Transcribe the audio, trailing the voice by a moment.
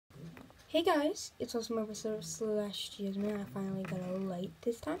Hey guys, it's also my sister Slash Jasmine. I finally got a light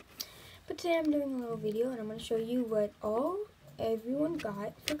this time. But today I'm doing a little video and I'm going to show you what everyone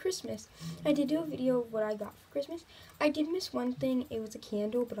got for Christmas. I did do a video of what I got for Christmas. I did miss one thing, it was a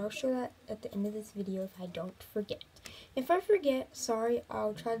candle, but I'll show that at the end of this video if I don't forget. If I forget, sorry,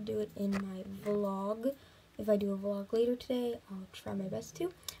 I'll try to do it in my vlog. If I do a vlog later today, I'll try my best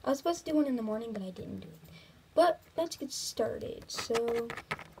to. I was supposed to do one in the morning, but I didn't do it. But let's get started. So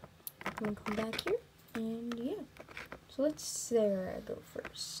I'm going to come back here, and yeah. So let Sarah go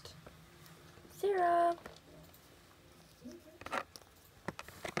first. Sarah!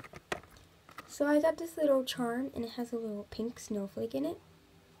 So I got this little charm, and it has a little pink snowflake in it.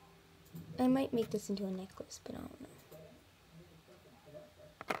 I might make this into a necklace, but I don't know.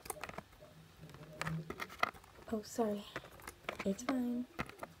 Oh, sorry. It's fine.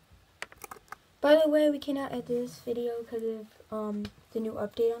 By the way, we cannot edit this video because of the new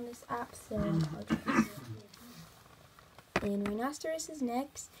update on this app, so and Rhinoceros is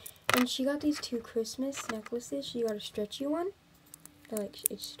next, and she got these two Christmas necklaces. She got a stretchy one, like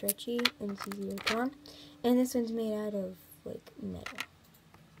it's stretchy and it's easier to put on, and this one's made out of like metal.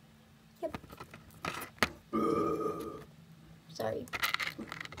 Yep. Sorry,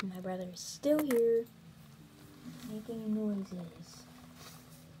 my brother is still here making noises.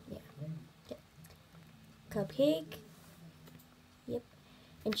 Yeah. Okay. Cupcake. Yep.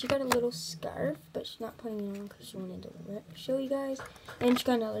 And she got a little scarf, but she's not putting it on because she wanted to show you guys. And she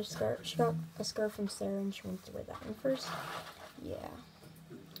got another scarf. She got a scarf from Sarah, and she wants to wear that one first. Yeah.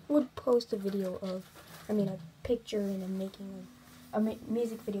 Would post a video of, a picture and a making of a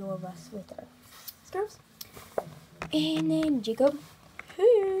music video of us with our scarves. And then Jacob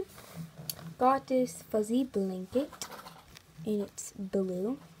got this fuzzy blanket, and it's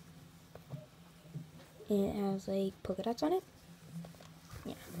blue. And it has like polka dots on it.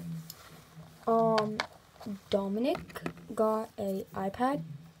 Yeah. Dominic got an iPad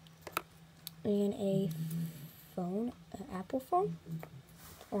and a phone, an Apple phone,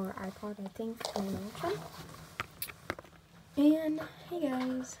 or iPod, I think, I don't know which one. And hey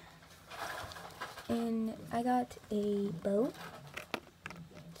guys, and I got a bow,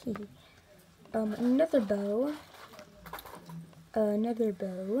 another bow,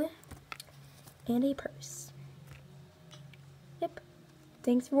 and a purse. Yep.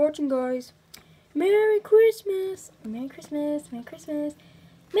 Thanks for watching, guys. Merry Christmas! Merry Christmas! Merry Christmas!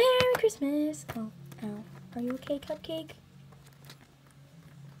 Merry Christmas! Oh, ow. Are you okay, Cupcake?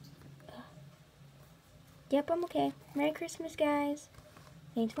 Yep, I'm okay. Merry Christmas, guys.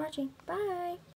 Thanks for watching. Bye!